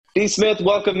D. Smith,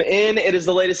 welcome in. It is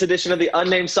the latest edition of the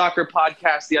Unnamed Soccer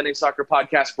Podcast. The Unnamed Soccer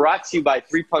Podcast brought to you by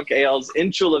Three Punk Ales in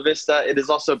Chula Vista. It is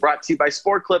also brought to you by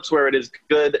Sport Clips, where it is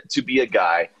good to be a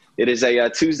guy. It is a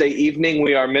Tuesday evening.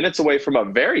 We are minutes away from a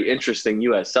very interesting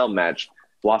USL match,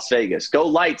 Las Vegas. Go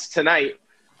Lights tonight.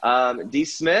 D.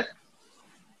 Smith,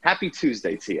 happy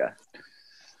Tuesday to you.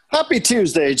 Happy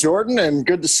Tuesday, Jordan, and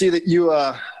good to see that you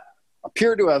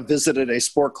appear to have visited a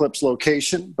Sport Clips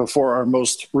location before our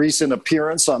most recent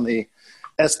appearance on the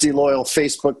SD Loyal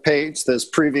Facebook page this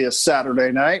previous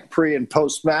Saturday night, pre- and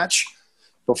post-match,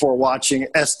 before watching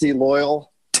SD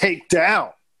Loyal take down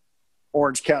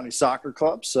Orange County Soccer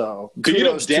Club. So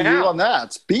kudos to you on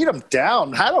that. Beat them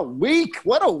down. Had a week.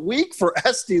 What a week for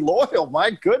SD Loyal. My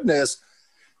goodness.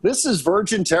 This is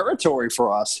virgin territory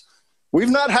for us. We've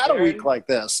not had a week like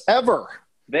this, ever.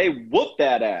 They whooped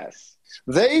that ass.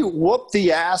 They whooped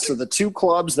the ass of the two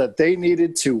clubs that they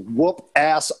needed to whoop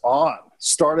ass on,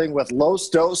 starting with Los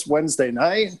Dos Wednesday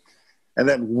night and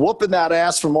then whooping that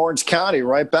ass from Orange County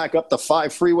right back up the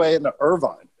 5 freeway into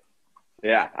Irvine.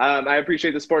 Yeah, I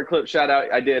appreciate the Sport Clip shout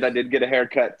out. I did get a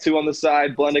haircut. 2 on the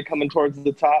side, blended coming towards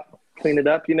the top. Clean it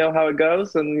up, you know how it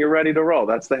goes, and you're ready to roll.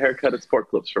 That's the haircut at Sport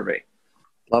Clips for me.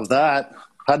 Love that.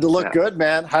 Had to look good,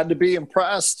 man. Had to be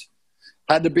impressed.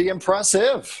 Had to be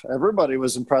impressive. Everybody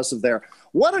was impressive there.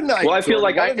 What a night. Well, I feel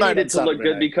like I needed to look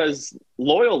good because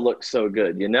Loyal looks so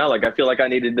good, you know? Like, I feel like I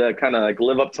needed to kind of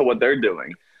live up to what they're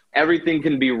doing. Everything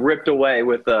can be ripped away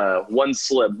with one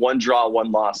slip, one draw,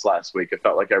 one loss last week. It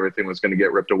felt like everything was going to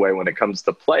get ripped away when it comes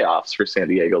to playoffs for San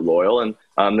Diego Loyal,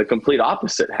 and the complete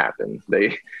opposite happened.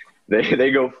 They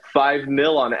go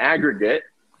 5-0 on aggregate.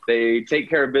 They take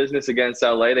care of business against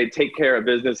LA. They take care of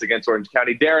business against Orange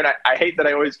County. Darren, I hate that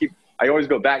I always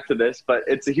go back to this, but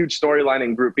it's a huge storyline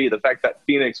in Group B. The fact that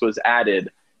Phoenix was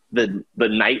added the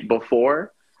night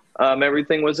before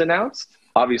everything was announced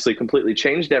obviously completely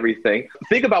changed everything.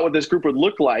 Think about what this group would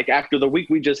look like after the week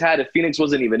we just had if Phoenix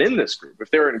wasn't even in this group.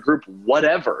 If they were in group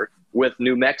whatever with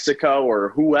New Mexico or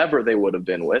whoever they would have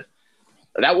been with,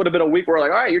 that would have been a week where we're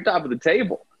like, all right, you're top of the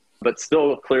table. But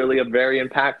still clearly a very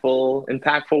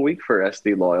impactful week for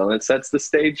SD Loyal. And it sets the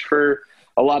stage for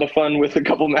a lot of fun with a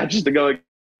couple matches to go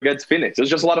against Phoenix. It was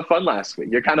just a lot of fun last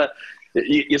week.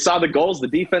 You saw the goals, the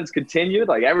defense continued,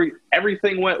 like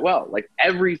everything went well.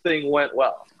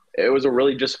 It was a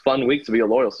really just fun week to be a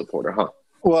Loyal supporter, huh?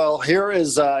 Well,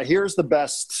 here's the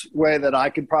best way that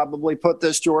I could probably put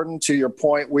this, Jordan. To your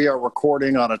point, we are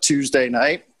recording on a Tuesday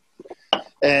night,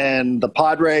 and the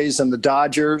Padres and the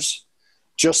Dodgers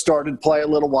just started play a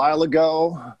little while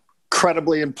ago.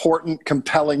 Incredibly important,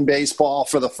 compelling baseball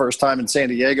for the first time in San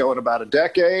Diego in about a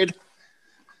decade.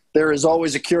 There is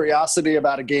always a curiosity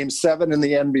about a Game 7 in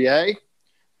the NBA,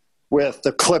 with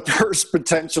the Clippers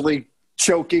potentially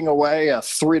choking away a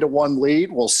 3-1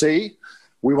 lead. We'll see.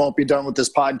 We won't be done with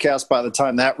this podcast by the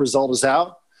time that result is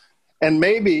out. And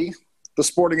maybe the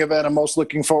sporting event I'm most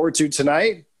looking forward to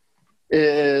tonight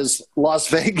is Las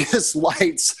Vegas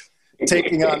Lights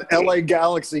taking on LA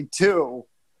Galaxy 2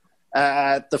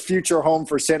 at the future home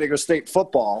for San Diego State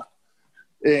football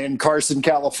in Carson,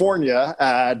 California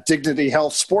at Dignity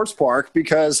Health Sports Park,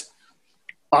 because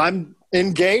I'm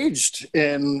engaged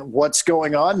in what's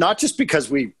going on, not just because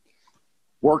we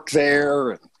work there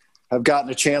and have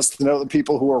gotten a chance to know the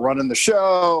people who are running the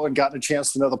show and gotten a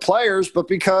chance to know the players, but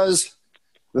because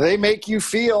they make you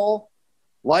feel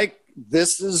like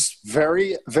this is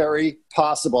very, very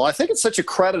possible. I think it's such a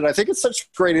credit. I think it's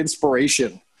such great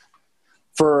inspiration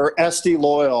for SD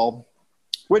Loyal,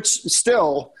 which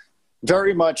still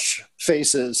very much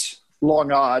faces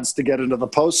long odds to get into the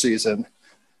postseason,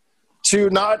 to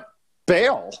not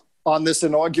bail on this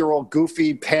inaugural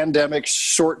goofy pandemic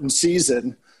shortened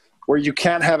season where you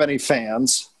can't have any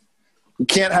fans, you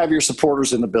can't have your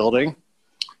supporters in the building.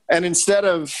 And instead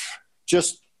of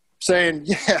just saying,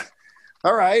 yeah,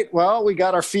 all right, well, we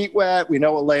got our feet wet, we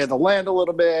know a lay of the land a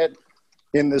little bit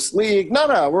in this league.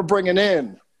 No, we're bringing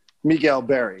in Miguel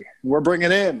Berry. We're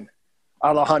bringing in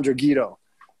Alejandro Guido.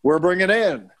 We're bringing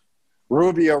in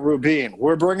Rubio Rubin.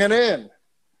 We're bringing in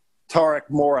Tarek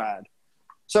Morad.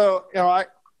 So,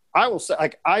 I will say,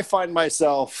 I find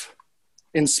myself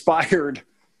inspired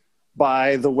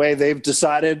by the way they've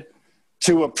decided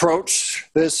to approach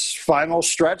this final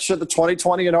stretch of the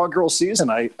 2020 inaugural season.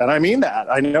 And I mean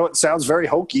that. I know it sounds very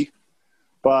hokey,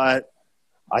 but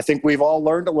I think we've all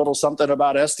learned a little something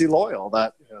about SD Loyal,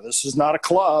 that this is not a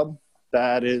club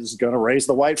that is going to raise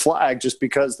the white flag just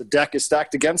because the deck is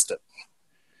stacked against it.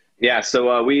 Yeah,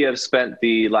 so we have spent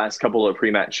the last couple of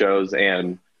pre-match shows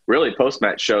and really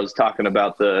post-match shows talking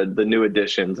about the new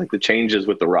additions, like the changes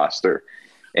with the roster.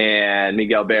 And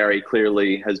Miguel Berry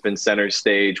clearly has been center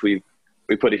stage. We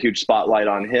put a huge spotlight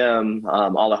on him.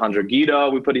 Alejandro Guido,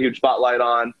 we put a huge spotlight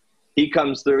on. He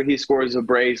comes through. He scores a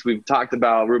brace. We've talked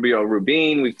about Rubio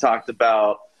Rubin. We've talked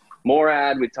about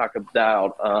Morad. We talked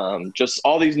about just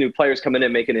all these new players coming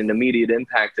in, making an immediate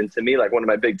impact. And to me, like one of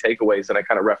my big takeaways, and I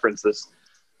kind of referenced this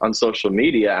on social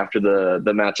media after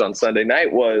the match on Sunday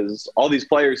night, was all these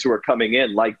players who are coming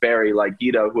in, like Berry, like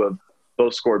Guido, who have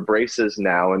both scored braces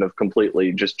now and have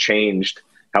completely just changed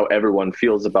how everyone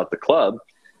feels about the club,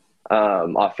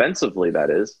 offensively, that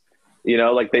is. You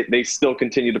know, like they still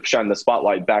continue to shine the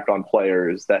spotlight back on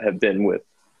players that have been with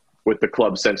the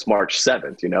club since March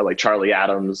 7th, you know, like Charlie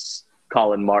Adams,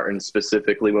 Colin Martin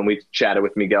specifically. When we chatted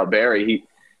with Miguel Berry,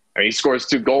 he scores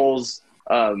 2 goals,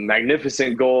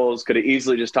 magnificent goals, could have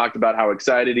easily just talked about how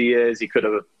excited he is. He could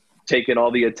have taken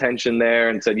all the attention there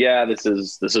and said, yeah, this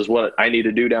is what I need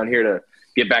to do down here to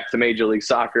get back to Major League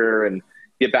Soccer and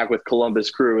get back with Columbus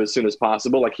Crew as soon as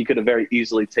possible. Like he could have very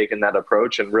easily taken that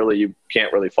approach, and really you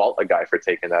can't really fault a guy for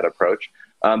taking that approach.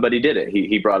 But he did it.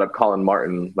 He brought up Colin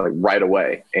Martin like right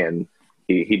away, and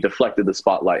he deflected the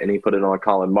spotlight and he put it on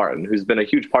Colin Martin, who's been a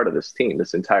huge part of this team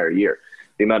this entire year.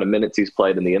 The amount of minutes he's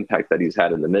played and the impact that he's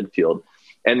had in the midfield.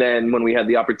 And then when we had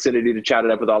the opportunity to chat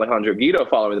it up with Alejandro Guido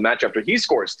following the match after he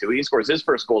scores his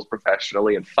first goals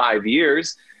professionally in 5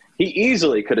 years. He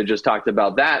easily could have just talked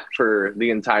about that for the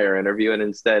entire interview, and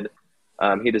instead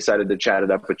he decided to chat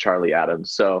it up with Charlie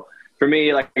Adams. So for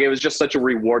me, like, it was just such a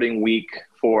rewarding week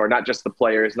for not just the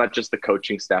players, not just the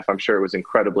coaching staff. I'm sure it was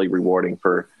incredibly rewarding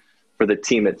for the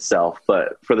team itself,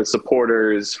 but for the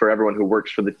supporters, for everyone who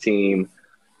works for the team,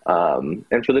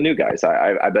 and for the new guys.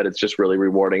 I bet it's just really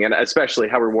rewarding, and especially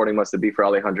how rewarding must it be for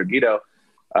Alejandro Guido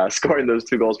scoring those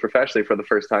 2 goals professionally for the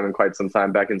first time in quite some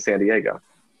time back in San Diego.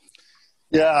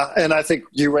 Yeah, and I think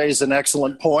you raise an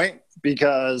excellent point,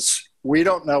 because we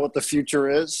don't know what the future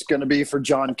is going to be for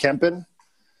John Kempen.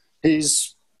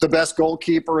 He's the best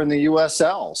goalkeeper in the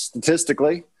USL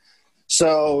statistically.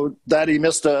 So that he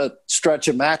missed a stretch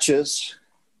of matches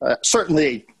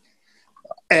certainly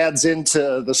adds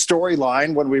into the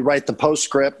storyline when we write the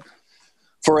postscript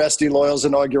for SD Loyal's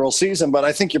inaugural season. But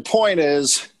I think your point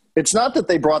is, it's not that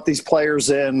they brought these players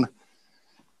in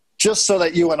just so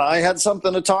that you and I had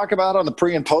something to talk about on the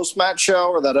pre- and post-match show,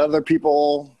 or that other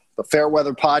people, the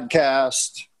Fairweather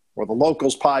podcast or the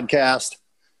Locals podcast,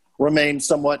 remain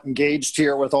somewhat engaged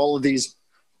here with all of these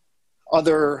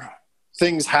other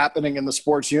things happening in the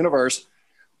sports universe.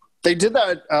 They did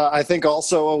that, I think,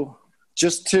 also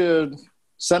just to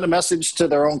send a message to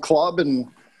their own club and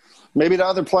maybe to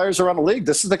other players around the league.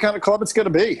 This is the kind of club it's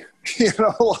going to be. You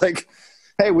know, like,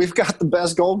 hey, we've got the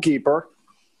best goalkeeper.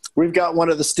 We've got one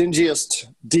of the stingiest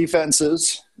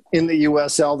defenses in the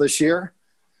USL this year.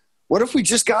 What if we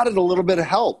just got it a little bit of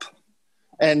help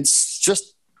and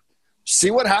just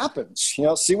see what happens? You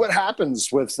know, see what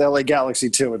happens with LA Galaxy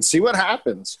 2 and see what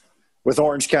happens with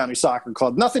Orange County Soccer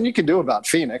Club. Nothing you can do about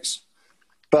Phoenix,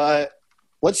 but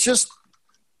let's just,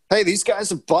 hey, these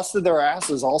guys have busted their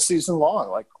asses all season long.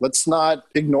 Like, let's not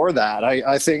ignore that.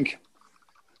 I think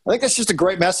that's just a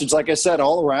great message, like I said,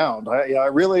 all around.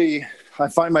 I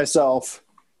find myself,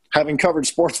 having covered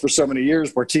sports for so many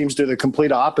years where teams do the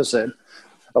complete opposite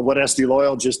of what SD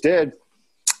Loyal just did.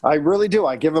 I really do.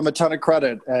 I give them a ton of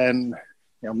credit. And,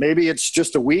 you know, maybe it's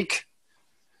just a week.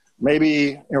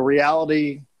 Maybe in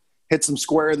reality hits them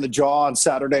square in the jaw on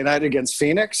Saturday night against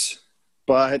Phoenix.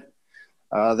 But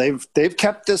they've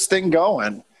kept this thing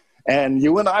going. And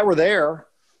you and I were there.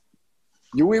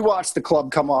 We watched the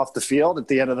club come off the field at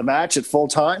the end of the match at full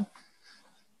time.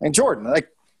 And Jordan, like,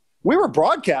 we were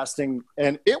broadcasting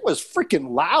and it was freaking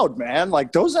loud, man.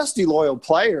 Like, those SD Loyal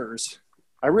players,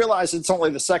 I realize it's only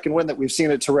the second win that we've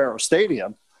seen at Torero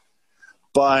Stadium,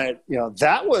 but, you know,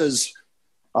 that was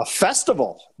a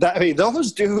festival.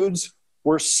 Those dudes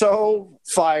were so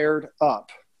fired up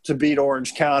to beat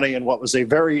Orange County in what was a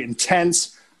very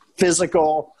intense,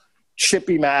 physical,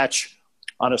 chippy match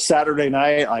on a Saturday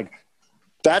night. Like,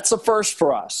 that's a first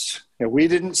for us. You know, we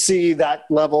didn't see that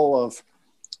level of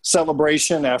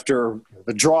celebration after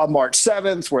the draw March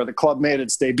 7th, where the club made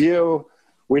its debut.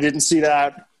 We didn't see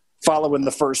that following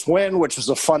the first win, which was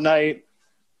a fun night,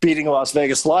 beating Las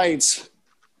Vegas Lights.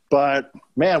 But,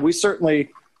 man, we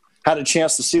certainly had a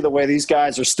chance to see the way these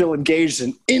guys are still engaged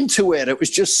and into it. It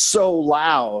was just so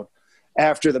loud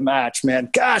after the match, man.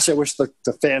 Gosh, I wish the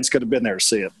fans could have been there to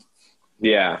see it.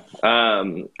 Yeah.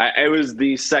 It was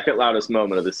the second loudest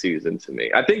moment of the season to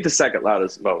me. I think the second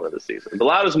loudest moment of the season. The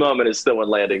loudest moment is still when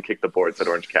Landon kicked the boards at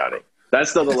Orange County.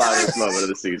 That's still the loudest moment of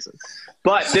the season.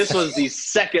 But this was the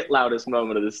second loudest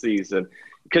moment of the season.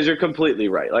 because you're completely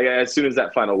right. Like, as soon as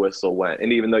that final whistle went,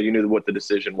 and even though you knew what the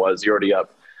decision was, you're already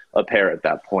up a pair at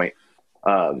that point.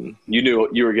 You knew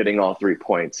you were getting all 3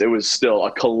 points. It was still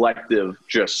a collective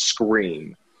just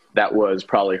scream that was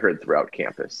probably heard throughout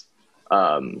campus.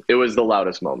 It was the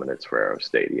loudest moment at Ferrero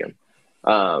Stadium.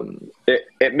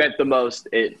 It meant the most.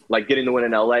 It, like, getting the win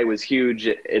in LA was huge.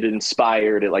 It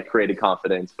inspired, it like created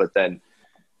confidence, but then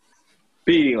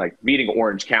beating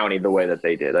Orange County the way that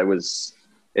they did, it was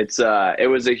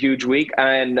a huge week.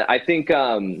 And I think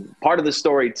part of the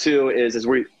story too is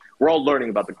we're all learning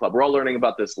about the club. We're all learning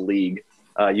about this league.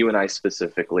 You and I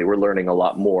specifically, we're learning a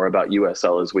lot more about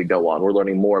USL as we go on. We're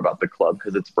learning more about the club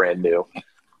because it's brand new.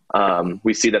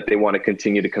 We see that they want to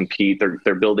continue to compete.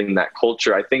 They're building that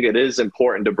culture. I think it is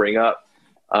important to bring up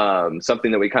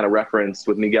something that we kind of referenced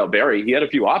with Miguel Berry. He had a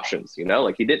few options,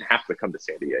 like he didn't have to come to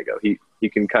San Diego.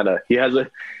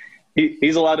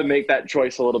 He's allowed to make that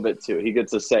choice a little bit too. He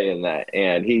gets a say in that,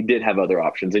 and he did have other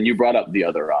options. And you brought up the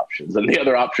other options, and the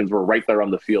other options were right there on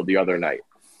the field the other night.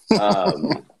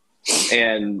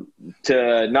 And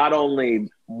to not only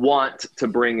want to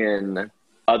bring in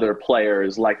other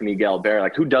players like Miguel Berry,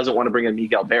 like, who doesn't want to bring in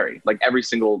Miguel Berry? Like, every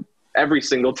single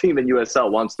team in USL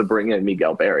wants to bring in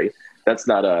Miguel Berry. That's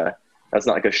not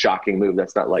like a shocking move.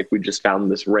 That's not like we just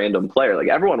found this random player. Like,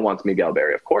 everyone wants Miguel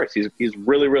Berry. Of course, he's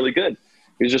really, really good.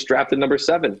 He was just drafted number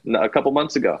 7 a couple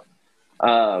months ago.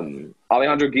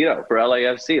 Alejandro Guido for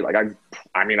LAFC. Like,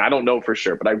 I mean, I don't know for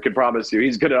sure, but I can promise you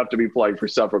he's good enough to be playing for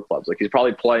several clubs. Like, he's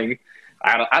probably playing,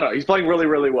 I don't know. He's playing really,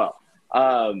 really well.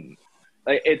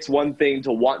 It's one thing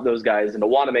to want those guys and to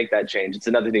want to make that change. It's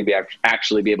another thing to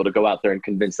actually be able to go out there and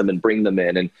convince them and bring them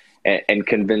in and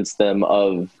convince them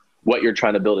of what you're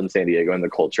trying to build in San Diego and the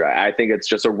culture. I think it's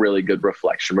just a really good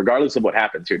reflection, regardless of what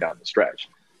happens here down the stretch.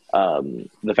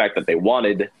 The fact that they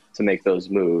wanted to make those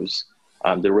moves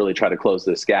to really try to close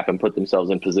this gap and put themselves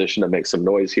in position to make some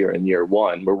noise here in year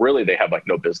one, where really they have like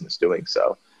no business doing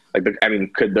so.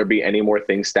 Could there be any more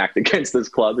things stacked against this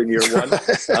club in year one?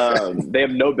 They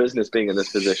have no business being in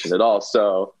this position at all.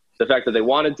 So the fact that they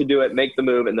wanted to do it, make the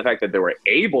move, and the fact that they were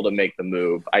able to make the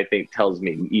move, I think tells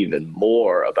me even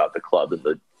more about the club and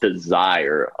the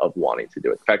desire of wanting to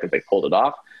do it. The fact that they pulled it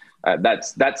off,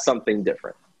 that's something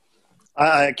different.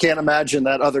 I can't imagine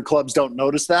that other clubs don't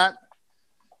notice that.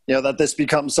 That this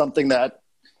becomes something that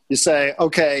you say,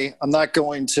 okay, I'm not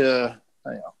going to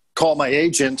call my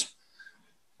agent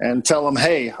and tell them,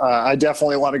 hey, I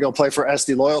definitely want to go play for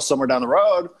SD Loyal somewhere down the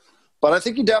road. But I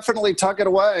think you definitely tuck it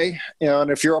away.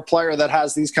 And if you're a player that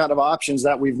has these kind of options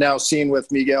that we've now seen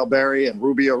with Miguel Berry and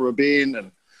Rubio Rubin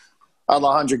and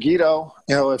Alejandro Guido,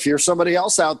 if you're somebody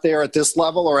else out there at this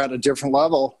level or at a different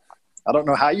level, I don't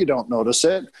know how you don't notice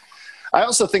it. I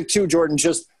also think too, Jordan,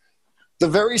 just the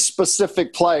very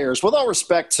specific players, with all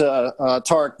respect to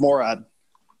Tarek Morad,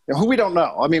 who we don't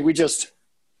know. I mean, we just,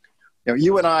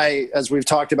 you and I, as we've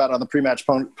talked about on the pre-match,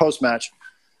 post-match,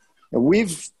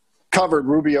 we've covered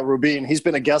Rubio Rubin. He's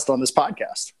been a guest on this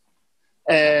podcast.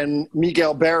 And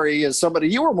Miguel Berry is somebody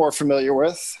you were more familiar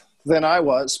with than I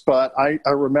was, but I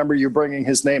remember you bringing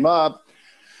his name up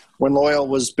when Loyal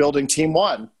was building Team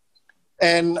One.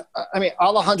 And, I mean,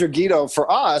 Alejandro Guido,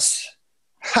 for us,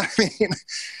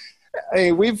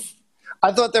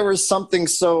 I thought there was something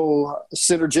so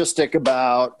synergistic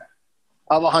about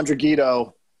Alejandro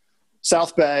Guido,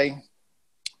 South Bay,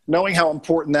 knowing how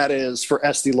important that is for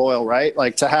SD Loyal, right?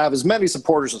 Like, to have as many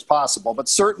supporters as possible, but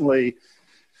certainly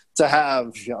to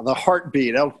have the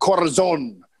heartbeat, el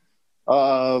corazón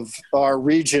of our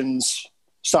region's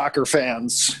soccer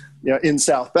fans in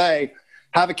South Bay,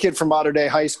 have a kid from Mater Dei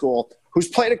High School who's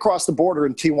played across the border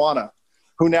in Tijuana,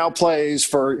 who now plays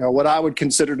for what I would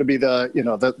consider to be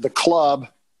the club,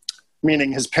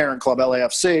 meaning his parent club,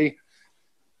 LAFC.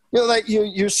 That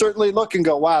you certainly look and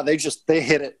go, wow, they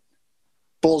hit it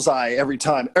bullseye every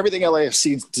time. Everything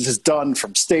LAFC has done,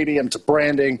 from stadium to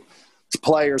branding to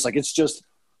players,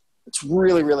 it's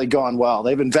really, really gone well.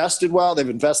 They've invested well. They've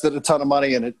invested a ton of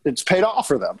money, and it's paid off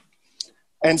for them.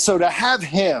 And so to have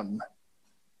him,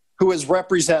 who has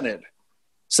represented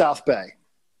South Bay,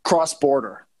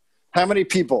 cross-border, how many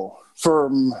people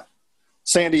from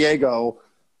San Diego,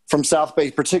 from South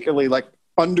Bay particularly,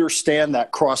 understand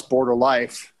that cross-border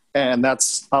life? And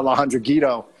that's Alejandro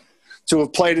Guido. To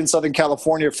have played in Southern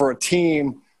California for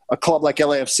a club like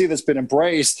LAFC that's been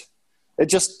embraced,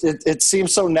 it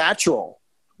seems so natural,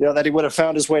 that he would have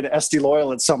found his way to SD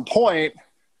Loyal at some point.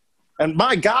 And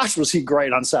my gosh, was he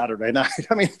great on Saturday night.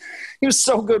 I mean, he was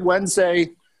so good Wednesday.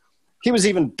 He was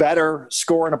even better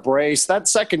scoring a brace. That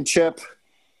second chip,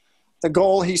 the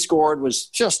goal he scored was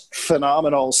just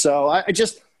phenomenal. So I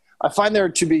find there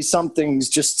to be some things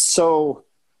just so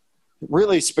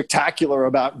really spectacular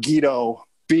about Guido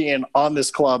being on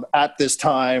this club at this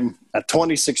time, at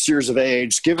 26 years of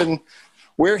age, given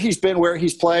where he's been, where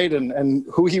he's played, and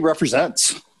who he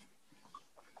represents.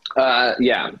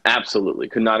 Yeah, absolutely.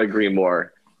 Could not agree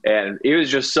more. And he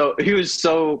was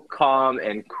so calm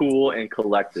and cool and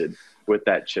collected with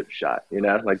that chip shot,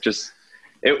 like there's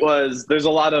a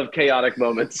lot of chaotic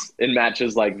moments in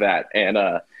matches like that. And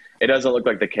it doesn't look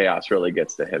like the chaos really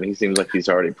gets to him. He seems like he's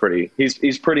already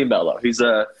he's pretty mellow. He's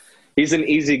an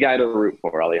easy guy to root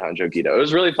for, Alejandro Guido. It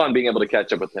was really fun being able to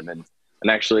catch up with him and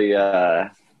actually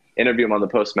interview him on the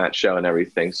post-match show and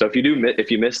everything. So if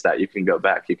you missed that, you can go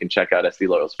back. You can check out SD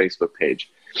Loyal's Facebook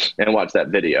page and watch that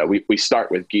video. We start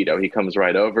with Guido. He comes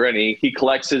right over and he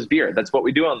collects his beer. That's what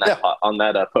we do on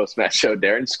that post-match show,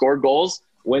 Darren. Score goals,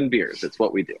 win beers. It's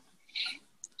what we do.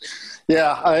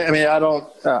 Yeah,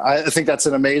 I think that's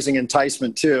an amazing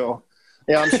enticement too.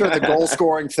 Yeah, I'm sure the goal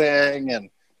scoring thing and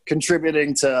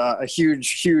contributing to a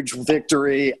huge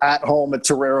victory at home at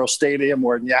Torero Stadium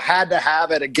where you had to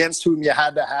have it, against whom you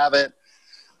had to have it.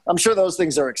 I'm sure those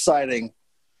things are exciting,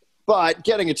 but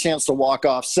getting a chance to walk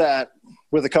off set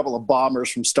with a couple of bombers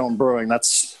from Stone Brewing,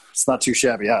 it's not too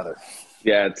shabby either.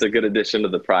 Yeah, it's a good addition to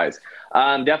the prize.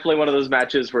 Definitely one of those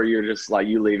matches where you're just like,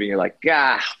 you leaving, you're like,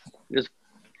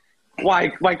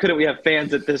 why couldn't we have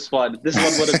fans at this one? This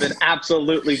one would have been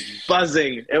absolutely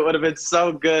buzzing. It would have been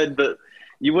so good, but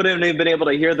you wouldn't have been able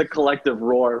to hear the collective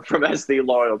roar from SD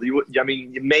Loyal.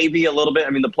 Maybe a little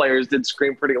bit. The players did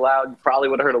scream pretty loud. You probably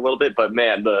would have heard a little bit, but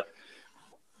man, the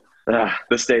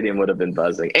stadium would have been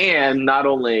buzzing. And not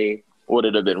only would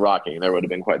it have been rocking, there would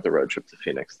have been quite the road trip to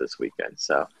Phoenix this weekend.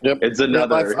 So It's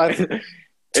another,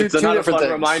 it's another fun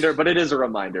reminder, but it is a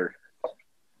reminder.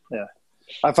 Yeah.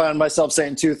 I find myself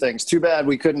saying two things. Too bad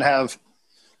we couldn't have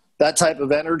that type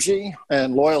of energy,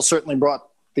 and Loyal certainly brought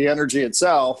the energy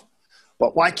itself.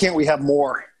 But why can't we have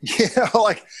more?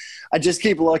 I just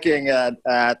keep looking at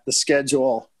the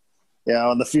schedule,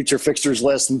 and the future fixtures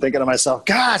list and thinking to myself,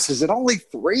 gosh, is it only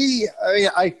 3?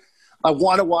 I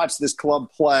want to watch this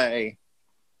club play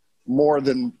more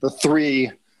than the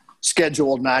 3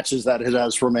 scheduled matches that it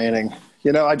has remaining.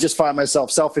 I just find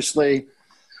myself selfishly,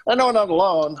 I know I'm not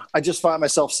alone, I just find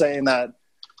myself saying that,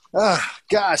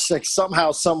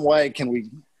 somehow, some way, can we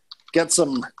get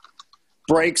some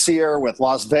breaks here with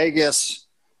Las Vegas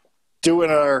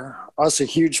doing us a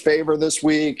huge favor this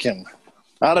week, and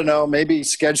I don't know, maybe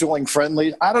scheduling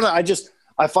friendly. I don't know.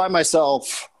 I find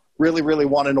myself really, really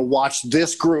wanting to watch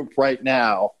this group right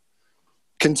now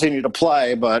continue to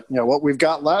play. But what we've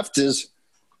got left is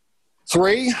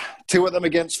 3, 2 of them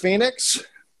against Phoenix.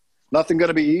 Nothing going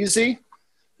to be easy.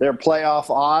 Their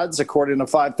playoff odds, according to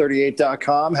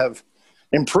 538.com, have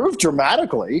improved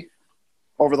dramatically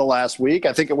over the last week.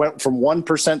 I think it went from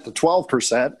 1% to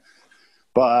 12%.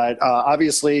 But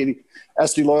obviously,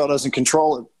 SD Loyal doesn't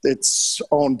control its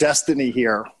own destiny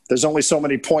here. There's only so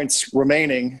many points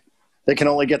remaining. They can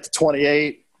only get to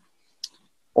 28.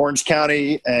 Orange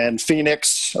County and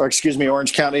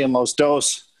Orange County and Los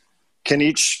Dos can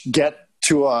each get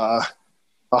to a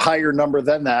higher number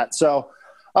than that. So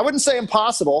I wouldn't say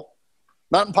impossible.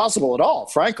 Not impossible at all,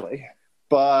 frankly.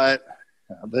 But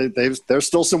there's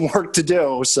still some work to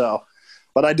do. So,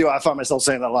 but I find myself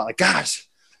saying that a lot. Like, gosh,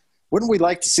 wouldn't we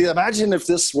like to see that? Imagine if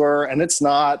this were, and it's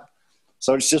not,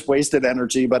 so it's just wasted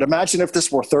energy. But imagine if this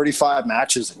were 35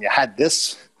 matches and you had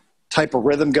this type of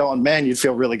rhythm going, man, you'd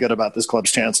feel really good about this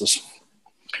club's chances.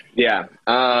 Yeah.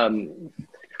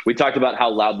 We talked about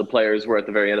how loud the players were at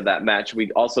the very end of that match.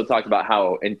 We also talked about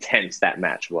how intense that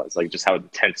match was, like just how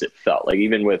intense it felt. Like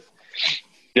even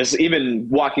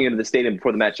walking into the stadium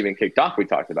before the match even kicked off, we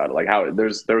talked about it, like how there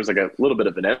was like a little bit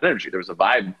of an energy. There was a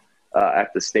vibe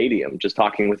at the stadium, just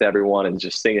talking with everyone and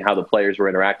just seeing how the players were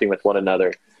interacting with one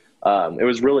another. It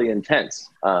was really intense.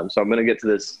 So I'm going to get to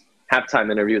this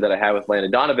halftime interview that I had with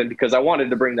Landon Donovan because I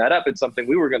wanted to bring that up. It's something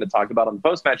we were going to talk about on the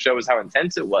post-match show, is how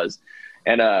intense it was.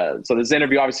 And so this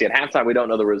interview, obviously at halftime, we don't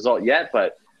know the result yet,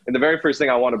 but the very first thing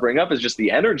I want to bring up is just the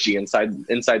energy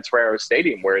inside Torero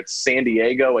Stadium, where it's San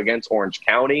Diego against Orange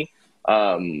County.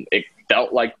 It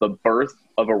felt like the birth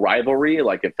of a rivalry.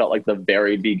 Like it felt like the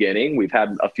very beginning. We've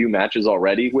had a few matches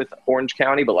already with Orange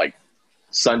County, but like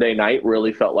Sunday night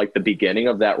really felt like the beginning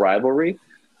of that rivalry.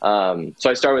 So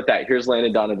I start with that. Here's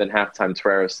Landon Donovan, halftime,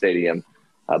 Torero Stadium,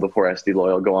 before SD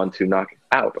Loyal go on to knock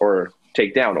out or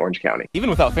take down Orange County. Even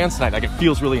without fans tonight, like, it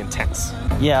feels really intense.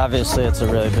 Yeah, obviously it's a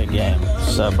really big game.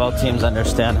 So both teams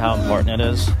understand how important it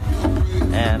is.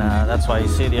 And that's why you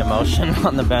see the emotion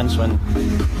on the bench when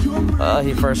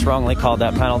he first wrongly called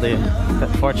that penalty.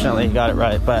 Fortunately, he got it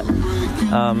right. But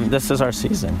this is our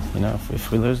season.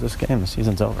 If we lose this game, the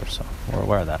season's over. So we're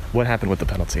aware of that. What happened with the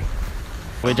penalty?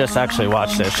 We just actually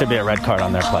watched it. It should be a red card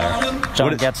on their player.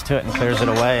 John gets to it and clears it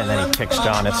away, and then he kicks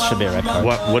John. It should be a red card.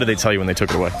 What did they tell you when they took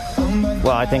it away?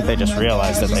 Well, I think they just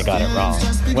realized that they got it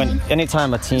wrong.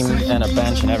 Anytime a team and a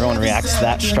bench and everyone reacts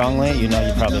that strongly, you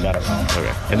probably got it wrong.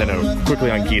 Okay. And then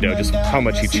quickly on Guido, just how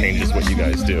much he changes what you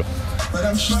guys do.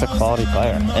 It's just a quality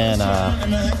player, and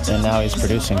now he's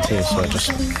producing too, so just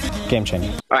game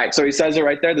changing. All right, so he says it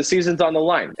right there. The season's on the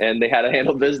line, and they had to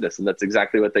handle business, and that's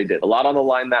exactly what they did. A lot on the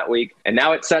line that week, and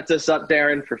now it sets us up,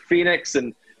 Darren, for Phoenix,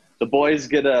 and the boys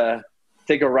get to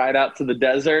take a ride out to the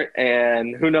desert,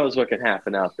 and who knows what can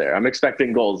happen out there. I'm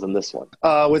expecting goals in this one.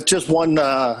 With just one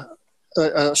a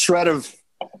shred of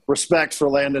respect for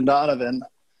Landon Donovan,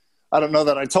 I don't know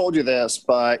that I told you this,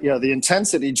 but the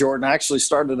intensity, Jordan, actually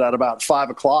started at about 5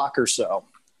 o'clock or so.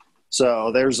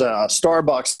 So there's a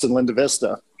Starbucks in Linda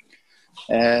Vista,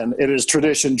 and it is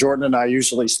tradition. Jordan and I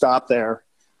usually stop there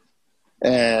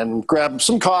and grab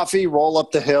some coffee, roll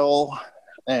up the hill,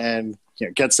 and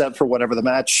get set for whatever the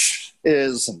match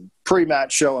is, and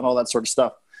pre-match show and all that sort of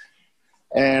stuff.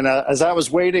 And as I was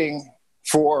waiting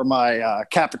for my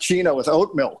cappuccino with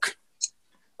oat milk,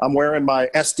 I'm wearing my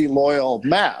SD Loyal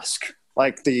mask,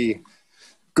 like the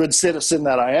good citizen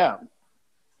that I am,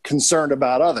 concerned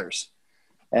about others.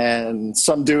 And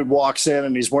some dude walks in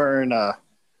and he's wearing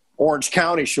Orange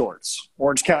County shorts,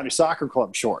 Orange County Soccer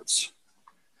Club shorts.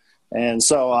 And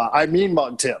so I mean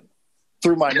mugged him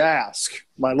through my mask,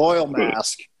 my Loyal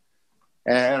mask.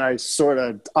 And I sort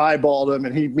of eyeballed him,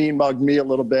 and he mean mugged me a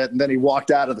little bit. And then he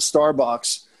walked out of the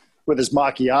Starbucks with his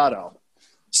macchiato.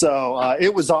 So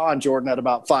it was on, Jordan, at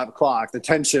about 5 o'clock. The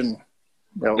tension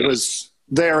was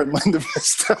there in Linda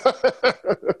Vista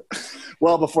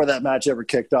well before that match ever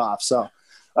kicked off. So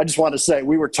I just want to say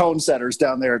we were tone setters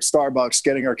down there at Starbucks,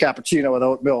 getting our cappuccino with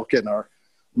oat milk and our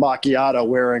macchiato,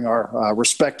 wearing our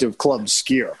respective club's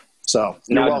gear. So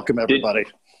you're welcome, everybody.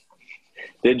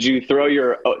 Did you throw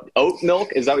your oat milk?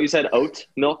 Is that what you said, oat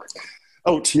milk?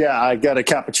 Oat, yeah. I got a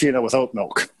cappuccino with oat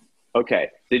milk. Okay.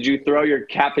 Did you throw your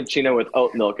cappuccino with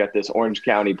oat milk at this Orange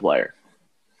County player?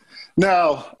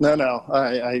 No.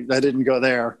 I didn't go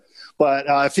there. But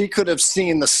if he could have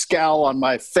seen the scowl on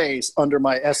my face under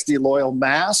my SD Loyal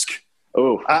mask,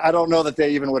 I don't know that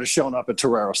they even would have shown up at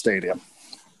Torero Stadium.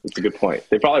 That's a good point.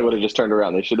 They probably would have just turned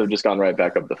around. They should have just gone right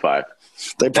back up to 5.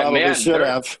 They probably should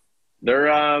have.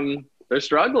 They're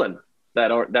struggling,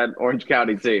 that Orange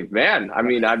County team. Man, I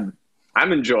mean, I'm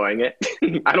enjoying it.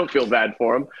 I don't feel bad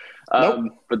for them.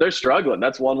 Nope. But they're struggling.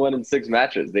 That's 1 win in 6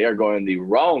 matches. They are going the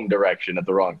wrong direction at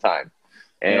the wrong time.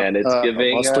 And it's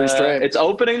it's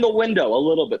opening the window a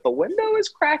little bit. The window is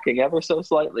cracking ever so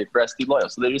slightly for SD Loyal.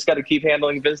 So they just got to keep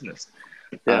handling business.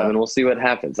 And we'll see what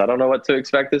happens. I don't know what to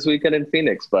expect this weekend in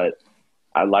Phoenix, but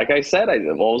like I said,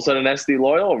 all of a sudden SD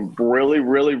Loyal, really,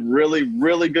 really, really,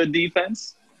 really good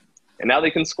defense. And now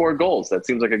they can score goals. That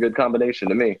seems like a good combination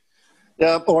to me.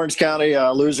 Yep, Orange County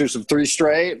losers of 3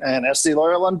 straight, and SD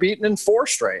Loyal unbeaten in 4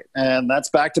 straight. And that's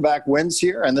back-to-back wins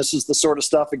here. And this is the sort of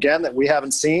stuff, again, that we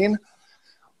haven't seen.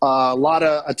 A lot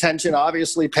of attention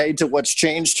obviously paid to what's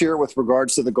changed here with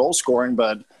regards to the goal scoring,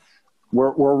 but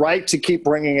we're right to keep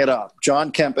bringing it up.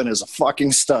 John Kempen is a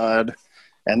fucking stud,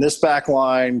 and this back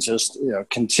line just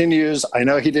continues. I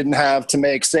know he didn't have to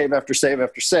make save after save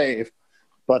after save,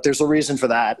 but there's a reason for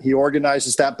that. He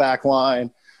organizes that back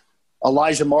line.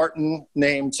 Elijah Martin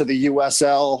named to the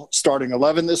USL starting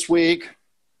 11 this week.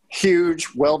 Huge,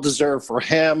 well-deserved for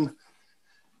him.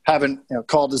 Haven't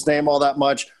called his name all that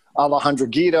much. Alejandro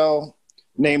Guido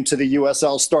named to the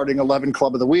USL starting 11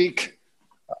 club of the week.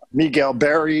 Miguel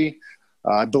Berry,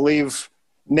 I believe,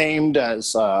 named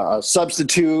as a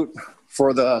substitute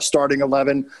for the starting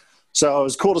 11. So it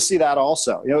was cool to see that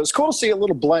also. It was cool to see a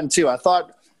little blend too. I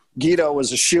thought Guido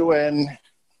was a shoo-in.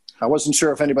 I wasn't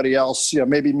sure if anybody else,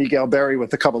 maybe Miguel Berry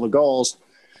with a couple of goals,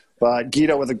 but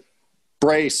Guido with a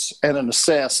brace and an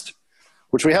assist,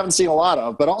 which we haven't seen a lot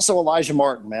of, but also Elijah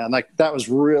Martin, man. That was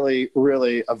really,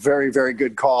 really a very, very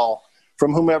good call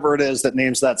from whomever it is that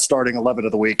names that starting 11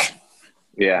 of the week.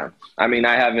 Yeah. I mean,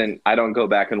 I don't go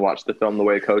back and watch the film the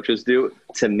way coaches do.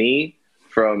 To me,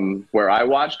 from where I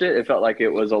watched it, it felt like it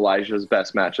was Elijah's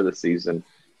best match of the season.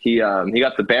 He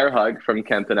got the bear hug from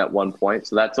Kempen at one point,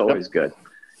 so that's always good.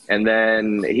 And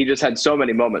then he just had so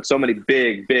many moments, so many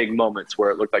big, big moments where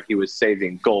it looked like he was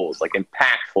saving goals, like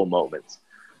impactful moments.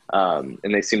 And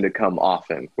they seem to come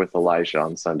often with Elijah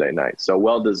on Sunday night. So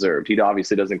well-deserved. He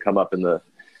obviously doesn't come up in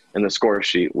the score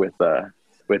sheet with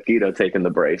Guido taking the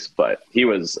brace, but he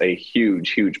was a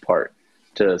huge, huge part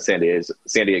to San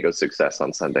Diego's success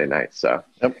on Sunday night. So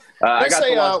Yep. I got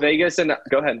to Las Vegas, and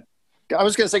go ahead. I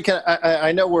was going to say,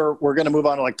 I know we're going to move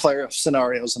on to like player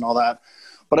scenarios and all that,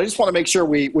 but I just want to make sure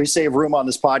we save room on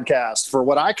this podcast for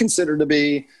what I consider to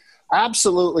be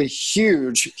absolutely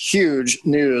huge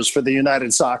news for the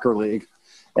United Soccer League.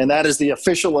 And that is the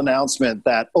official announcement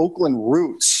that Oakland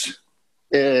Roots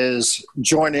is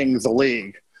joining the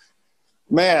league.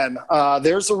 Man,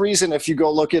 there's a reason if you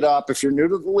go look it up. If you're new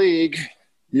to the league,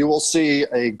 you will see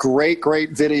a great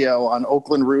video on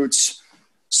Oakland Roots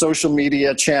social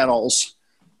media channels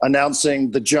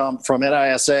announcing the jump from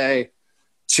NISA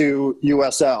to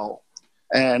USL.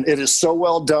 And it is so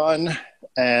well done.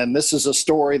 And this is a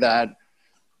story that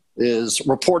is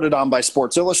reported on by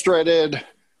Sports Illustrated,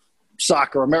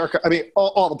 Soccer America. I mean,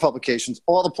 all the publications,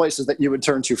 all the places that you would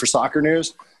turn to for soccer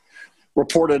news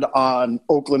reported on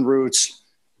Oakland Roots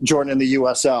joining the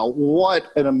USL. What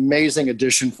an amazing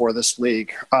addition for this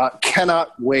league.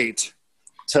 Cannot wait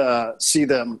to see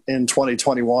them in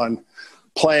 2021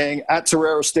 playing at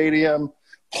Torero Stadium,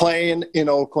 playing in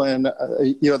Oakland.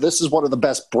 This is one of the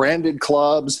best branded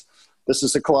clubs. This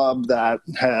is a club that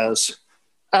has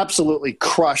absolutely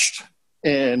crushed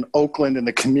in Oakland in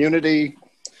the community.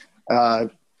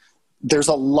 There's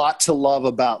a lot to love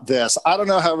about this. I don't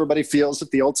know how everybody feels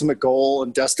that the ultimate goal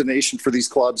and destination for these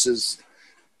clubs is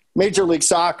Major League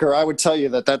Soccer. I would tell you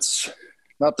that that's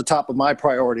not the top of my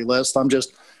priority list. I'm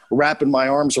just wrapping my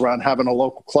arms around having a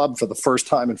local club for the first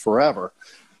time in forever.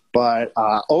 But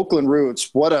Oakland Roots,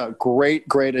 what a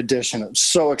great addition. I'm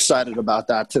so excited about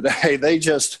that today.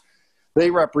 They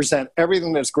represent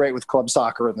everything that's great with club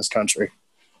soccer in this country.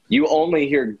 You only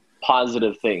hear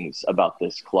positive things about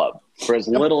this club. For as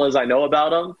little as I know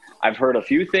about them, I've heard a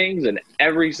few things, and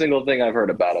every single thing I've heard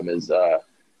about them has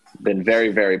been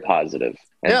very positive.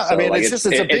 And yeah, so, I mean, it's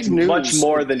a big news. Much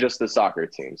more than just the soccer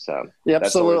team. So yeah,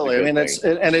 absolutely. I mean,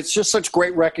 it's just such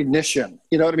great recognition.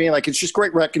 You know what I mean? Like, it's just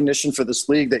great recognition for this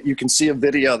league that you can see a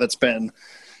video that's been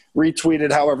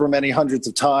retweeted however many hundreds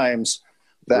of times.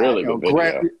 That, really good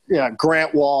video.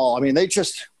 Grant Wall. I mean, they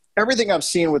just everything I've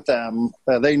seen with them,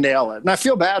 they nail it. And I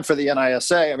feel bad for the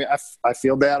NISA. I mean, I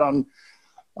feel bad on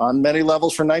many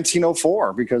levels for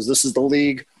 1904 because this is the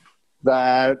league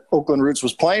that Oakland Roots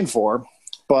was playing for.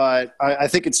 But I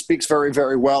think it speaks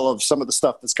very well of some of the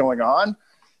stuff that's going on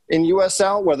in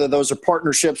USL, whether those are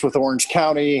partnerships with Orange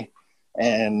County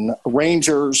and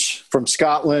Rangers from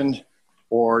Scotland,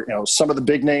 or some of the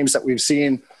big names that we've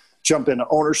seen jump into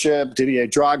ownership, Didier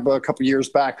Drogba a couple years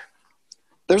back.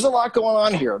 There's a lot going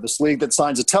on here. This league that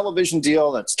signs a television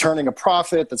deal, that's turning a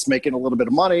profit, that's making a little bit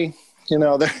of money.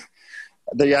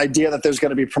 The idea that there's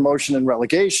going to be promotion and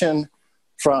relegation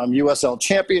from USL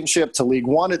Championship to League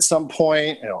One at some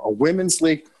point, a women's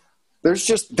league.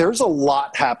 There's a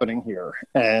lot happening here,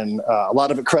 and a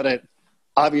lot of it credit,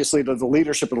 obviously, to the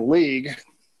leadership of the league.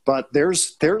 But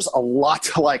there's a lot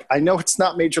to like. I know it's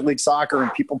not Major League Soccer,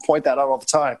 and people point that out all the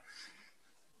time.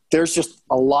 There's just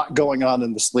a lot going on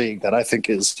in this league that I think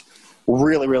is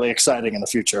really exciting in the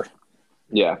future.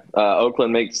 Yeah,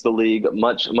 Oakland makes the league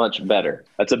much better.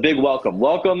 That's a big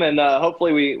welcome, and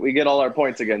hopefully we get all our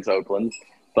points against Oakland.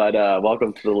 But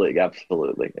welcome to the league,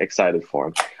 absolutely. Excited for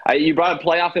him. You brought up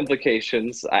playoff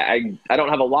implications. I don't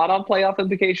have a lot on playoff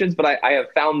implications, but I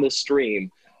have found this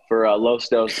stream for Los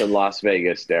Dos in Las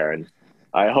Vegas, Darren.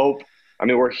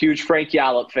 We're huge Frank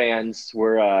Yallop fans.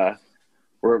 We're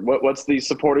what's the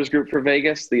supporters group for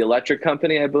Vegas? The Electric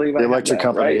Company, I believe. The Electric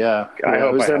Company, right? Yeah.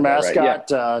 Who's their mascot? Right.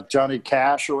 Yeah. Johnny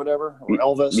Cash or whatever, or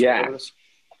Elvis. Yeah.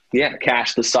 Yeah,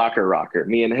 Cash the soccer rocker.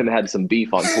 Me and him had some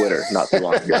beef on Twitter not too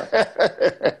long ago.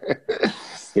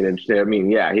 He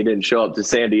didn't show up to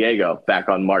San Diego back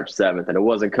on March 7th, and it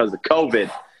wasn't because of COVID.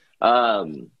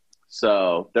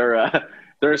 So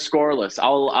they're scoreless.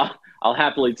 I'll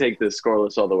happily take this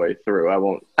scoreless all the way through. I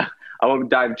won't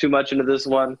dive too much into this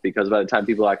one because by the time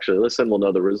people actually listen, we'll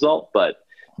know the result. But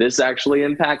this actually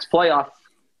impacts playoff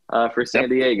for San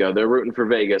Diego. They're rooting for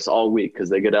Vegas all week because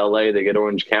they get LA, they get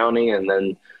Orange County, and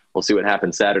then we'll see what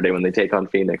happens Saturday when they take on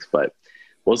Phoenix. But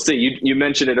we'll see. You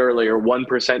mentioned it earlier,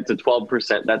 1% to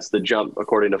 12%. That's the jump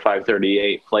according to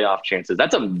 538 playoff chances.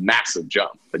 That's a massive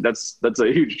jump. Like that's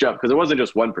a huge jump because it wasn't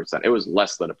just 1%. It was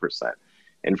less than 1%.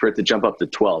 And for it to jump up to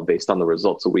 12 based on the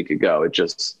results a week ago, it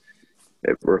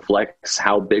reflects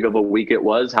how big of a week it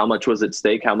was, how much was at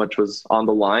stake, how much was on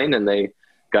the line, and they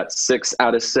got 6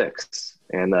 out of 6.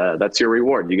 And that's your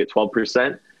reward. You get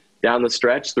 12% down the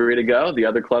stretch, 3 to go. The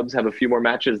other clubs have a few more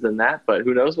matches than that, but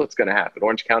who knows what's going to happen.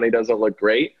 Orange County doesn't look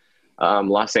great.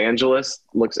 Los Angeles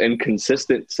looks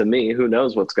inconsistent to me. Who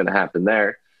knows what's going to happen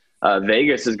there.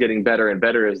 Vegas is getting better and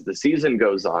better as the season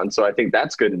goes on. So I think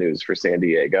that's good news for San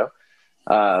Diego.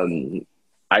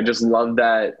 I just love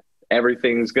that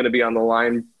everything's going to be on the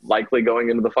line, likely going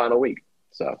into the final week.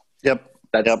 So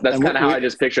that's kind of how I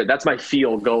just picture it. That's my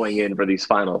feel going in for these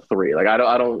final three. Like I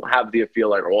don't have the feel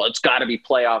like, well, it's got to be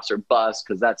playoffs or bust,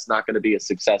 because that's not going to be a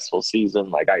successful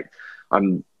season. Like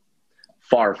I'm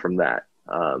far from that.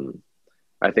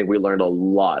 I think we learned a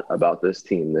lot about this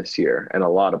team this year and a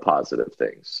lot of positive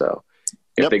things. So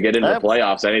if they get into the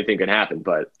playoffs, anything can happen.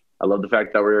 But I love the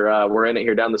fact that we're in it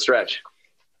here down the stretch.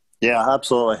 Yeah,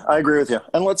 absolutely. I agree with you.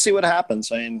 And let's see what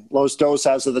happens. I mean, Los Dos,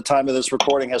 as of the time of this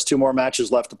recording, has 2 more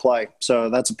matches left to play. So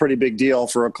that's a pretty big deal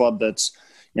for a club that's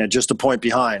just a point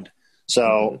behind.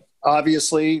 So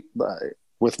obviously,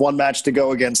 with 1 match to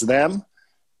go against them,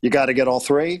 you got to get all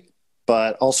 3.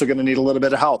 But also going to need a little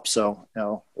bit of help. So,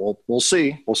 we'll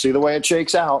see. We'll see the way it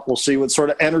shakes out. We'll see what sort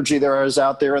of energy there is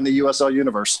out there in the USL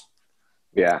universe.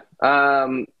 Yeah.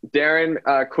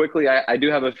 Darren, quickly, I do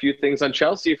have a few things on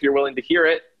Chelsea, if you're willing to hear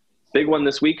it. Big one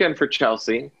this weekend for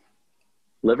Chelsea.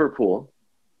 Liverpool.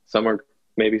 Some are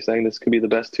maybe saying this could be the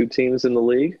best 2 teams in the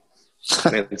league.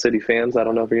 Man City fans, I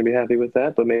don't know if you're going to be happy with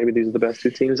that, but maybe these are the best 2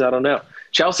 teams. I don't know.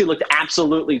 Chelsea looked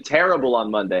absolutely terrible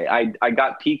on Monday. I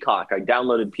got Peacock. I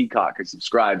downloaded Peacock. I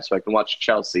subscribed so I can watch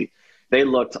Chelsea. They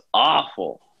looked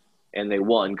awful, and they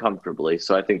won comfortably,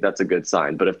 so I think that's a good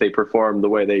sign. But if they perform the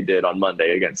way they did on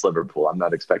Monday against Liverpool, I'm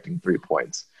not expecting 3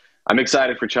 points. I'm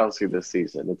excited for Chelsea this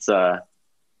season. It's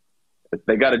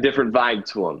they got a different vibe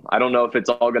to them. I don't know if it's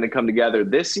all going to come together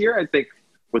this year. I think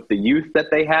with the youth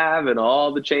that they have and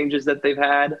all the changes that they've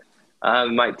had,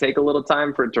 it might take a little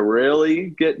time for it to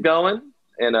really get going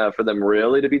and for them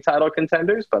really to be title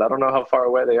contenders. But I don't know how far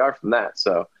away they are from that.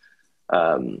 So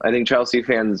I think Chelsea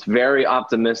fans very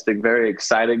optimistic, very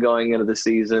excited going into the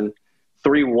season.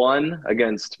 3-1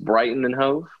 against Brighton and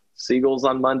Hove Seagulls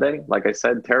on Monday. Like I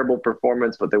said, terrible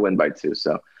performance, but they win by 2.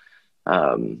 So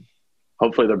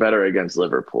hopefully they're better against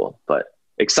Liverpool. But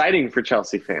exciting for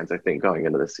Chelsea fans, I think, going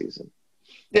into the season.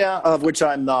 Yeah, of which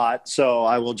I'm not. So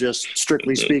I will just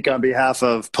strictly speak on behalf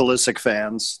of Pulisic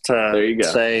fans to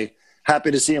say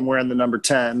happy to see him wearing the number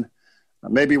 10.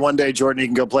 Maybe one day, Jordan, he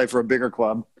can go play for a bigger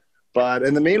club. But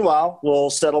in the meanwhile, we'll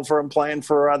settle for him playing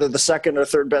for either the 2nd or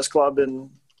 3rd best club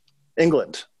in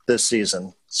England this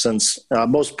season, since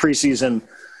most preseason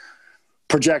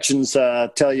projections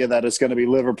tell you that it's going to be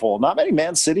Liverpool. Not many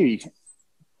Man City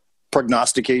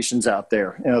prognostications out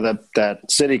there, that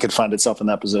City could find itself in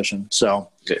that position.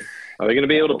 So are they going to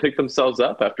be able to pick themselves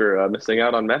up after missing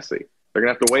out on Messi? They're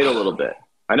going to have to wait a little bit.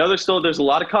 I know there's a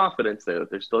lot of confidence there that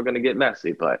they're still going to get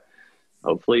Messi, but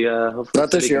hopefully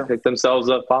not this year. Can pick themselves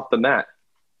up off the mat.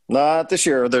 Not this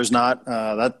year. There's not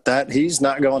that he's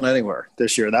not going anywhere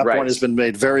this year. That point has been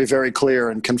made very, very clear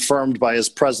and confirmed by his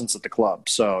presence at the club.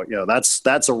 So,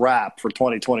 that's a wrap for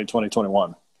 2020,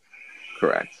 2021.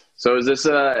 Correct. So is this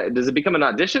does it become an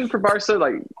audition for Barca?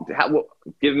 Like,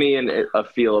 give me a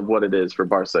feel of what it is for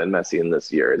Barca and Messi in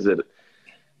this year. Is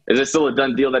it still a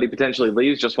done deal that he potentially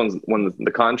leaves just when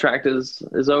the contract is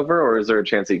over, or is there a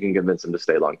chance that you can convince him to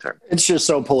stay long term? It's just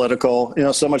so political.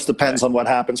 So much depends on what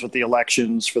happens with the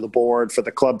elections for the board, for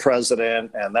the club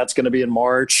president, and that's going to be in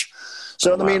March.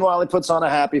 So in the meanwhile, he puts on a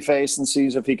happy face and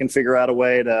sees if he can figure out a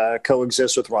way to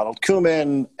coexist with Ronald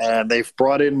Koeman. And they've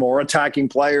brought in more attacking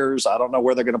players. I don't know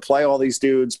where they're going to play all these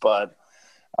dudes, but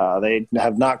they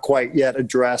have not quite yet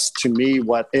addressed to me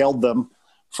what ailed them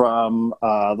from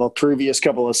the previous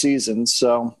couple of seasons.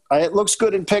 So it looks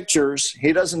good in pictures.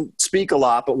 He doesn't speak a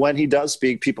lot, but when he does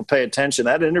speak, people pay attention.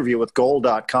 That interview with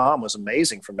Goal.com was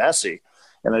amazing for Messi.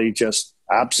 And then he just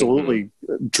absolutely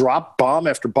dropped bomb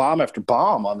after bomb after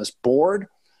bomb on this board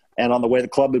and on the way the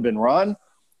club had been run,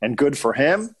 and good for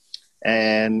him.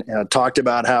 And talked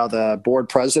about how the board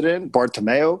president,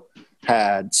 Bartomeu,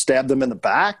 had stabbed him in the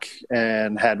back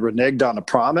and had reneged on a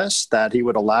promise that he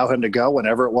would allow him to go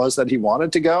whenever it was that he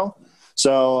wanted to go.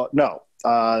 So,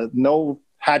 no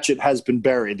hatchet has been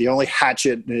buried. The only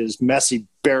hatchet is Messi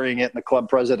burying it in the club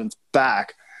president's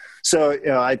back. So,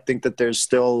 I think that there's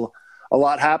still a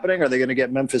lot happening. Are they going to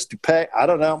get Memphis Depay? I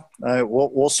don't know.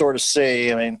 We'll sort of see.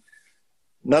 I mean,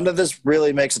 none of this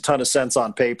really makes a ton of sense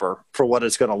on paper for what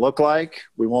it's going to look like.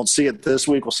 We won't see it this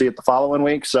week. We'll see it the following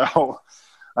week. So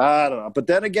I don't know. But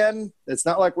then again, it's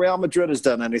not like Real Madrid has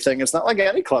done anything. It's not like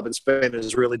any club in Spain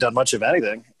has really done much of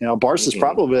anything. Barca's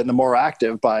probably been more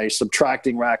active by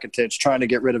subtracting Rakitic, trying to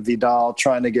get rid of Vidal,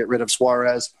 trying to get rid of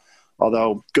Suarez.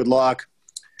 Although, good luck.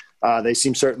 They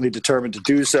seem certainly determined to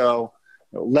do so.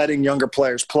 Letting younger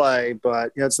players play,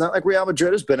 but it's not like Real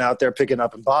Madrid has been out there picking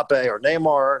up Mbappe or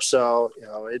Neymar. So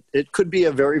it could be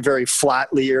a very, very flat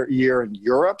year in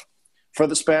Europe. for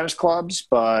the Spanish clubs,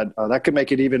 but that could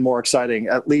make it even more exciting,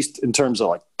 at least in terms of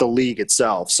like the league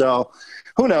itself. So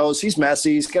who knows? He's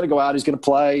Messi. He's going to go out. He's going to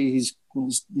play. He's going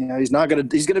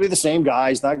to be the same guy.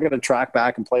 He's not going to track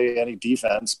back and play any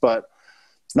defense, but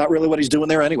it's not really what he's doing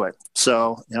there anyway.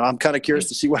 So, I'm kind of curious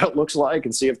to see what it looks like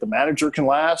and see if the manager can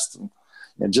last.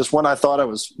 And just when I thought I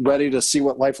was ready to see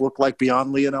what life looked like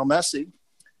beyond Lionel Messi,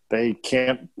 they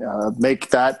can't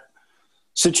make that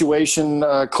situation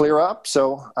clear up.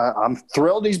 So I'm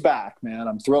thrilled he's back, man.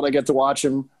 I'm thrilled I get to watch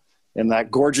him in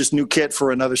that gorgeous new kit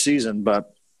for another season,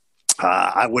 but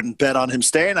I wouldn't bet on him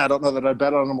staying. I don't know that I'd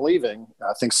bet on him leaving.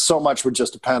 I think so much would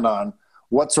just depend on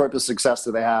what sort of success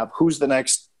do they have, who's the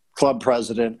next club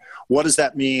president, what does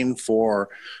that mean for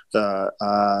the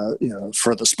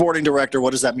for the sporting director,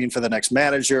 what does that mean for the next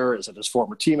manager, is it his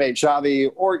former teammate Xavi,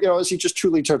 or is he just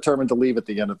truly determined to leave at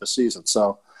the end of the season?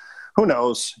 So who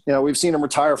knows? We've seen him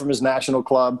retire from his national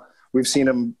club. We've seen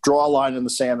him draw a line in the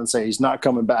sand and say he's not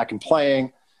coming back and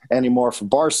playing anymore for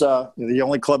Barca, the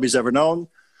only club he's ever known.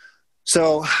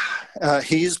 So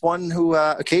he's one who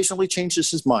occasionally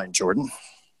changes his mind, Jordan.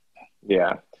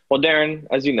 Yeah. Well, Darren,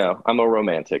 as you know, I'm a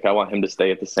romantic. I want him to stay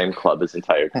at the same club his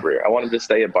entire career. I want him to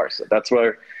stay at Barca. That's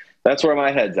where my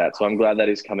head's at. So I'm glad that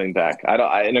he's coming back.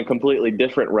 In a completely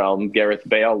different realm, Gareth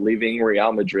Bale leaving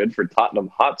Real Madrid for Tottenham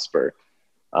Hotspur.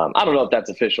 I don't know if that's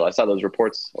official. I saw those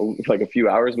reports like a few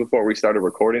hours before we started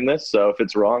recording this. So if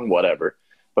it's wrong, whatever.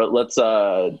 But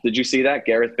did you see that?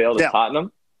 Gareth Bale to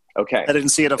Tottenham? Okay. I didn't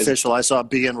see it official. I saw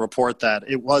BN report that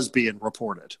it was being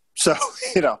reported. So,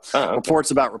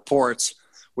 reports about reports,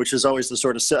 which is always the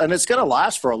sort of – and it's going to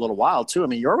last for a little while too. I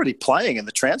mean, you're already playing and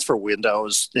the transfer window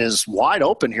is wide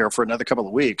open here for another couple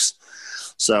of weeks.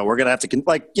 So we're going to have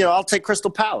to – I'll take Crystal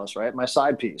Palace, right, my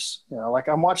side piece.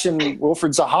 I'm watching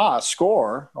Wilfried Zaha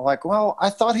score. I'm like, well, I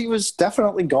thought he was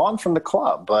definitely gone from the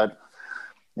club. But,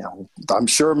 I'm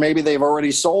sure maybe they've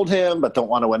already sold him but don't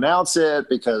want to announce it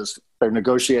because they're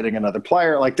negotiating another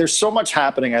player. There's so much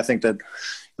happening, I think, that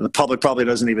the public probably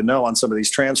doesn't even know on some of these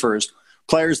transfers.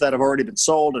 Players that have already been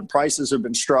sold and prices have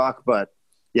been struck, but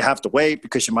you have to wait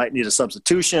because you might need a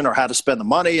substitution or how to spend the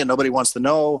money and nobody wants to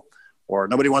know or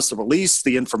nobody wants to release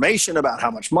the information about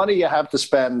how much money you have to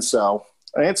spend. So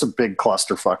it's a big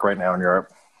clusterfuck right now in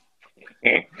Europe.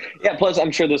 Yeah, plus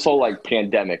I'm sure this whole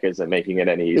pandemic isn't making it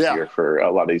any easier for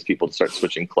a lot of these people to start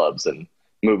switching clubs and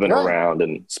moving around.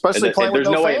 And especially playing with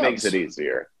there's no way fans. It makes it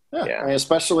easier. Yeah. I mean,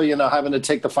 especially, having to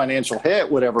take the financial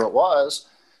hit, whatever it was,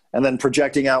 and then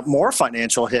projecting out more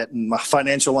financial hit and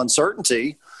financial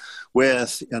uncertainty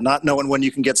with not knowing when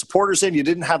you can get supporters in. You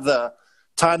didn't have the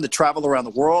time to travel around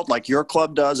the world like your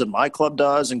club does and my club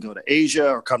does and go to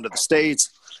Asia or come to the States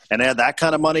and add that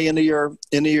kind of money into your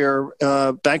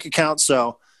bank account.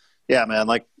 So, yeah, man,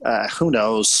 who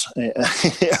knows?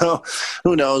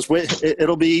 Who knows?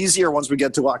 It'll be easier once we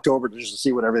get to October to just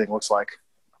see what everything looks like.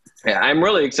 Yeah, I'm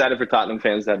really excited for Tottenham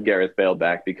fans to have Gareth Bale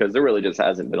back because there really just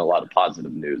hasn't been a lot of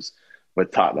positive news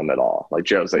with Tottenham at all.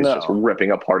 Jose's just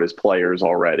ripping apart his players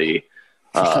already.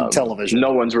 Television.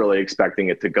 No one's really expecting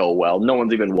it to go well. No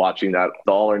one's even watching that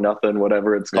All or Nothing,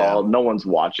 whatever it's called. No one's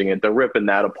watching it. They're ripping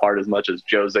that apart as much as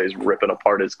Jose's ripping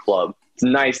apart his club. It's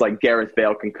nice Gareth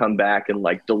Bale can come back and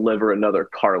deliver another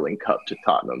Carling Cup to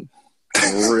Tottenham.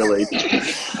 Really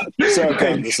so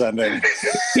condescending.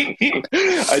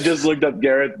 I just looked up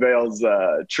Gareth Bale's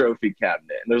trophy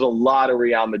cabinet, and there's a lot of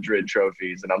Real Madrid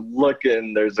trophies, and I'm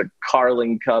looking, there's a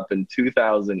Carling Cup in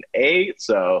 2008,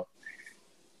 so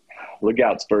look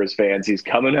out, Spurs fans, he's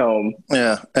coming home.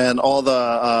 Yeah, and all the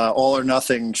All or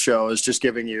Nothing show is just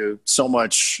giving you so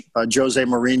much Jose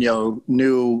Mourinho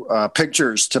new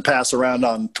pictures to pass around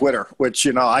on Twitter, which,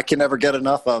 I can never get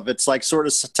enough of. It's like sort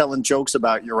of telling jokes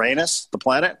about Uranus, the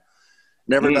planet.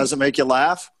 Never doesn't make you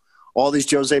laugh. All these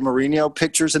Jose Mourinho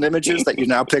pictures and images that you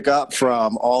now pick up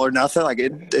from All or Nothing,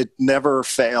 it never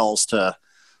fails to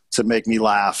make me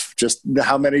laugh. Just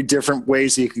how many different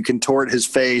ways he can contort his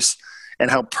face and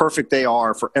how perfect they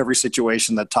are for every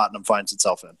situation that Tottenham finds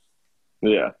itself in.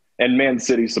 Yeah. And Man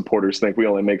City supporters think we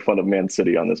only make fun of Man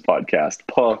City on this podcast.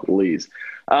 Please.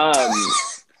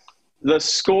 The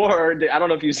score, I don't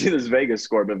know if you see this Vegas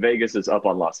score, but Vegas is up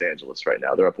on Los Angeles right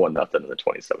now. They're up 1-0 in the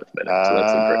 27th minute. So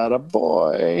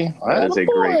that's a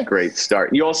great, great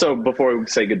start. You also, before we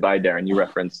say goodbye, Darren, you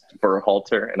referenced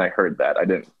Berhalter, and I heard that.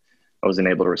 I wasn't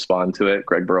able to respond to it.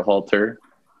 Greg Berhalter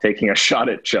taking a shot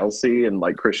at Chelsea, and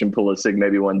Christian Pulisic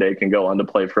maybe one day can go on to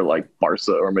play for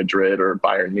Barca or Madrid or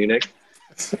Bayern Munich,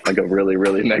 a really,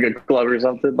 really mega club or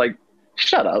something.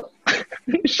 Shut up.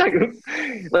 Just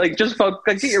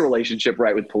get your relationship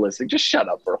right with Pulisic. Just shut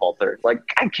up, I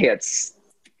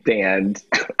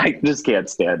just can't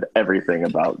stand everything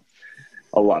about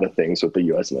a lot of things with the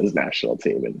U.S. men's national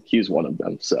team, and he's one of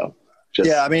them. So,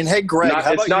 I mean, hey, Greg,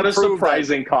 it's not a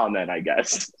surprising comment, I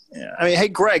guess. Yeah, I mean, hey,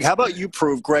 Greg, how about you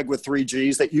prove, Greg with 3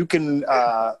 Gs, that you can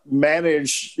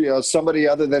manage, somebody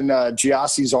other than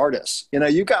Giassi's artists.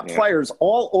 You got players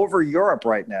all over Europe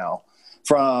right now,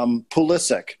 from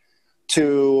Pulisic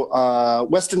to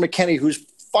Weston McKennie, who's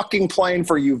fucking playing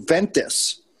for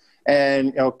Juventus,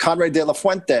 and Conrad de la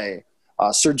Fuente,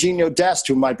 Serginho Dest,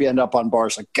 who might be end up on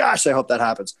Barca. Gosh, I hope that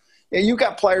happens. You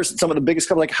got players at some of the biggest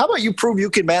clubs. Like, how about you prove you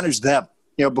can manage them?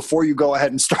 Before you go ahead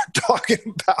and start talking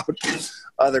about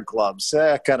other clubs.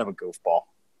 Kind of a goofball.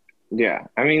 Yeah.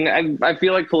 I mean, I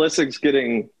feel like Pulisic's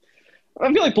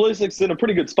in a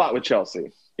pretty good spot with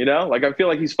Chelsea. I feel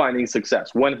like he's finding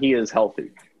success when he is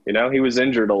healthy. He was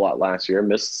injured a lot last year,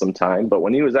 missed some time, but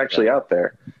when he was actually out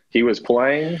there, he was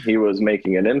playing, he was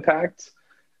making an impact.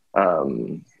 I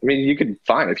mean, you could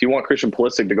if you want Christian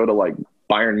Pulisic to go to like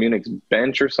Bayern Munich's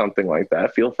bench or something like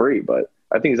that, feel free. But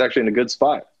I think he's actually in a good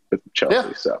spot with Chelsea.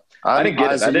 Yeah. So I didn't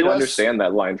get it. I didn't understand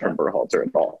that line from Berhalter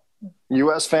at all.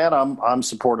 U.S. fan, I'm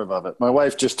supportive of it. My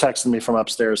wife just texted me from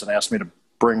upstairs and asked me to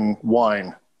bring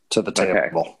wine to the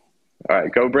table. Okay. All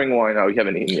right, go bring wine. Oh, you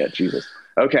haven't eaten yet. Jesus.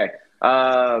 Okay.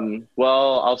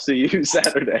 Well, I'll see you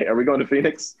Saturday. Are we going to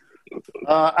Phoenix?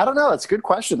 I don't know. That's a good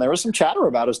question. There was some chatter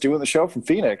about us doing the show from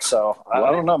Phoenix. So I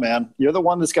don't know, man. You're the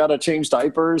one that's got to change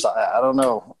diapers. I don't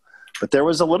know. But there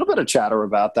was a little bit of chatter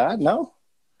about that. No?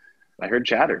 I heard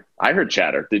chatter.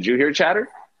 Did you hear chatter?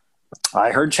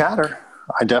 I heard chatter.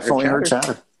 I definitely heard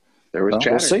chatter. There was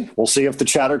chatter. We'll see if the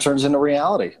chatter turns into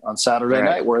reality on Saturday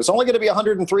night, where it's only going to be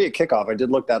 103 at kickoff. I did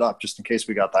look that up just in case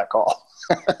we got that call.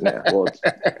 Yeah, well, it's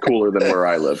cooler than where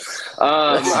I live.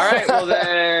 All right, well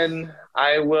then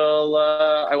I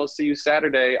will see you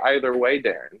Saturday either way,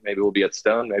 Darren. Maybe we'll be at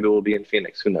Stone. Maybe we'll be in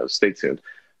Phoenix. Who knows? Stay tuned.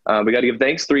 We got to give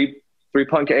thanks. Three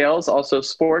Punk Ales, also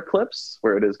Sport Clips,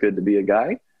 where it is good to be a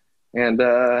guy. And,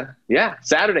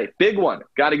 Saturday, big one.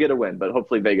 Got to get a win, but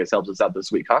hopefully Vegas helps us out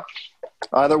this week, huh?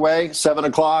 Either way, 7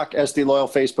 o'clock, SD Loyal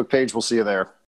Facebook page. We'll see you there.